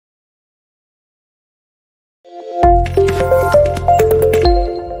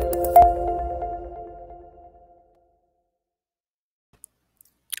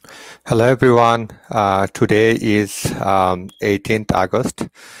Hello, everyone. Today is 18th August,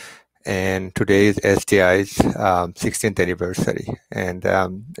 and today is SDI's 16th anniversary. And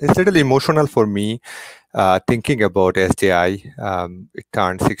it's a little emotional for me thinking about SDI. It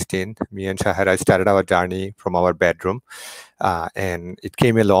turned 16. Me and Shahed started our journey from our bedroom, and it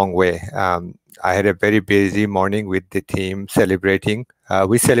came a long way. I had a very busy morning with the team celebrating.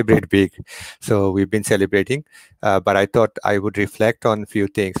 We celebrate big, so we've been celebrating. But I thought I would reflect on a few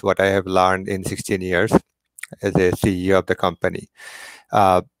things, what I have learned in 16 years as a CEO of the company.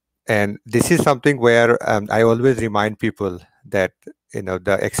 And this is something where I always remind people that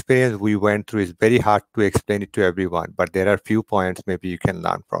the experience we went through is very hard to explain it to everyone, but there are few points maybe you can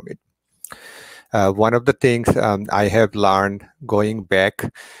learn from it. One of the things I have learned going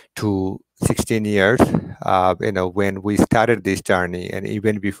back to 16 years, when we started this journey, and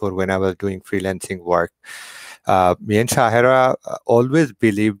even before when I was doing freelancing work, me and Shahera always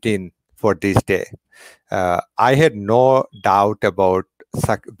believed in for this day. I had no doubt about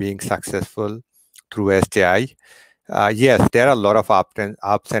being successful through SJI. Yes, there are a lot of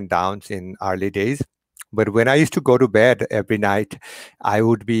ups and downs in early days, but when I used to go to bed every night, I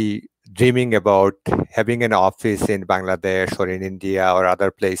would be dreaming about having an office in Bangladesh or in India or other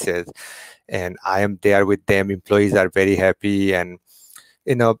places, and I am there with them. Employees are very happy, and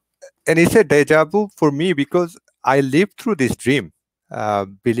and it's a deja vu for me because I lived through this dream.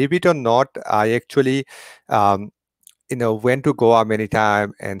 Believe it or not, I actually went to Goa many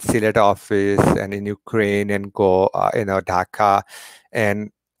times and Sylhet office and in Ukraine and go, Dhaka.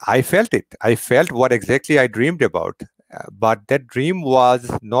 And I felt it. I felt what exactly I dreamed about. But that dream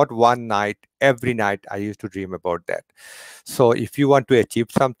was not one night. Every night I used to dream about that. So if you want to achieve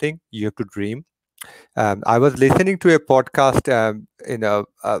something, you have to dream. I was listening to a podcast,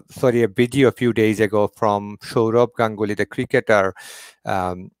 a video a few days ago from Sourav Ganguly, the cricketer,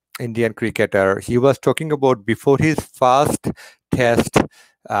 Indian cricketer. He was talking about before his first test.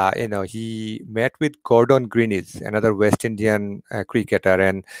 He met with Gordon Greenidge, another West Indian cricketer,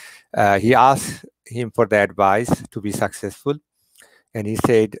 and he asked him for the advice to be successful. And he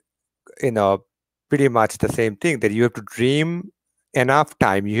said, pretty much the same thing, that you have to dream enough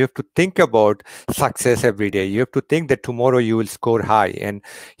time. You have to think about success every day. You have to think that tomorrow you will score high. And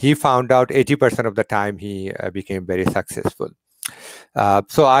he found out 80% of the time he became very successful.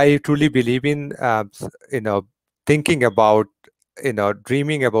 So I truly believe in, thinking about,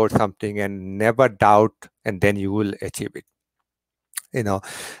 dreaming about something and never doubt, and then you will achieve it.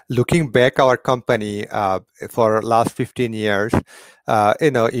 Looking back our company for last 15 years,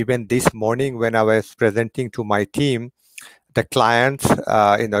 even this morning when I was presenting to my team, the clients,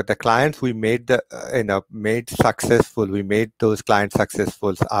 we made made successful. We made those clients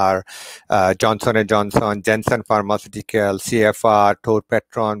successful are Johnson & Johnson, Janssen Pharmaceutical, CFR, Tor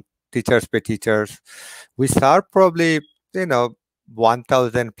Petron, Teachers Pay Teachers. We serve probably,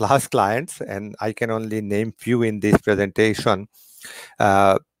 1,000 plus clients, and I can only name few in this presentation.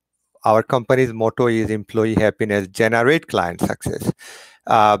 Our company's motto is employee happiness, generate client success.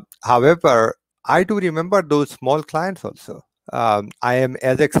 However, I do remember those small clients also. I am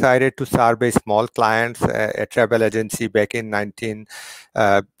as excited to serve a small clients, a travel agency back in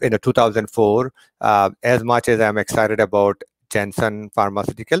 2004, as much as I'm excited about Janssen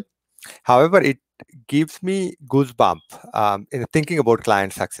Pharmaceutical. However, it gives me goosebump in thinking about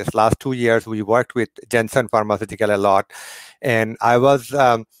client success. Last 2 years, we worked with Janssen Pharmaceutical a lot, and I was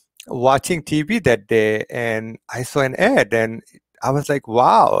watching TV that day, and I saw an ad, and I was like,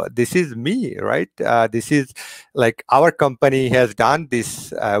 wow, this is me, right? This is like our company has done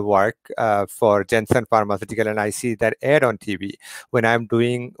this work for Janssen Pharmaceutical, and I see that ad on TV. When I'm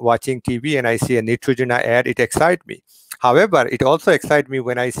watching TV and I see a Neutrogena ad, it excites me. However, it also excites me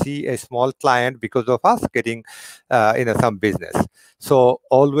when I see a small client because of us getting, some business. So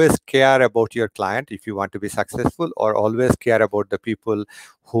always care about your client if you want to be successful, or always care about the people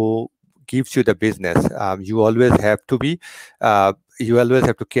who gives you the business. You always have to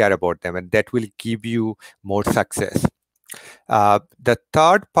care about them, and that will give you more success. The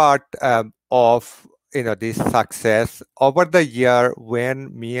third part of this success over the year,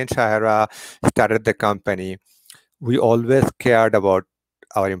 when me and Shahera started the company, we always cared about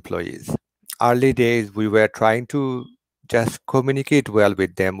our employees. Early days, we were trying to just communicate well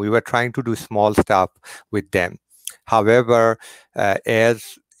with them. We were trying to do small stuff with them. However,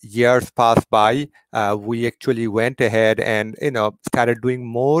 as years passed by, we actually went ahead and started doing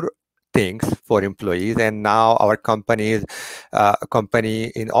more things for employees, and now our company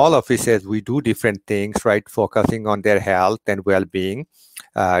in all offices, we do different things, right? Focusing on their health and well-being,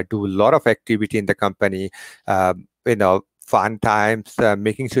 do a lot of activity in the company, fun times,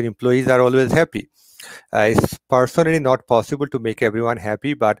 making sure employees are always happy. It's personally not possible to make everyone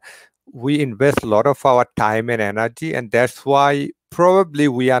happy, but we invest a lot of our time and energy, and that's why probably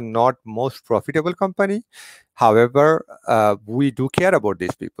we are not most profitable company. However, we do care about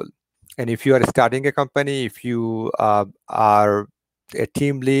these people. And if you are starting a company, if you are a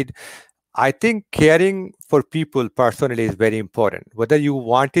team lead, I think caring for people personally is very important. Whether you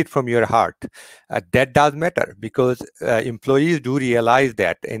want it from your heart, that does matter, because employees do realize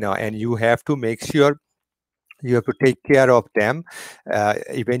that, and you have to make sure you have to take care of them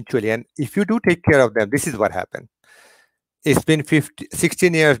eventually. And if you do take care of them, this is what happened. It's been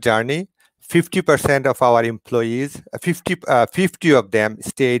 16 years journey. 50% of our employees, 50 of them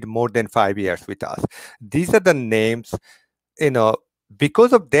stayed more than 5 years with us. These are the names, you know,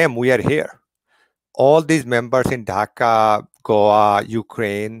 because of them, we are here. All these members in Dhaka, Goa,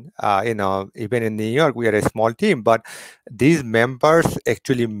 Ukraine, even in New York, we are a small team, but these members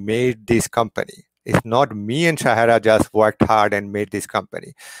actually made this company. It's not me and Shahara just worked hard and made this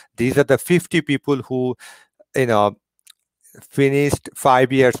company. These are the 50 people who, you know, finished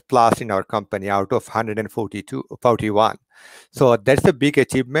 5 years plus in our company out of 41. So that's a big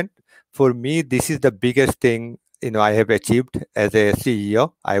achievement. For me, this is the biggest thing, I have achieved as a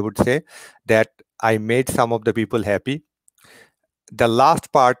CEO. I would say that I made some of the people happy. The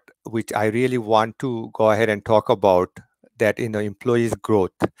last part, which I really want to go ahead and talk about, that employees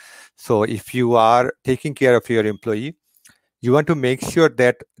growth. So if you are taking care of your employee, you want to make sure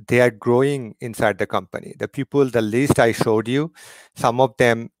that they are growing inside the company. The people, the list I showed you, some of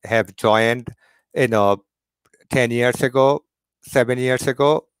them have joined, 10 years ago, 7 years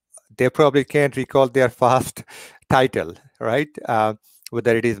ago. They probably can't recall their first title, right?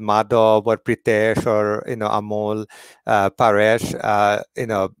 Whether it is Madhav or Pritesh or, Amol, Paresh,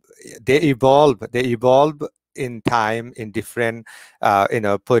 they evolve. They evolve in time in different,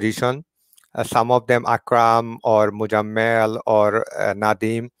 position. Some of them, Akram or Mujammel or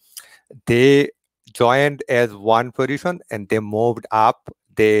Nadim, they joined as one position and they moved up.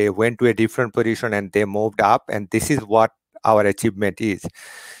 They went to a different position and they moved up. And this is what our achievement is.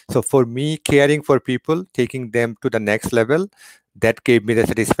 So for me, caring for people, taking them to the next level, that gave me the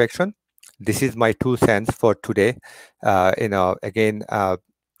satisfaction. This is my 2 cents for today. Again,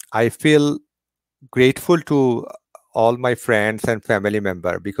 I feel grateful to all my friends and family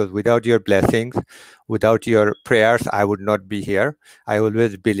members, because without your blessings, without your prayers, I would not be here. I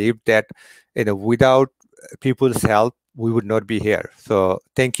always believe that, without people's help, we would not be here. So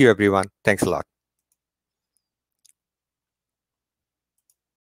thank you, everyone. Thanks a lot.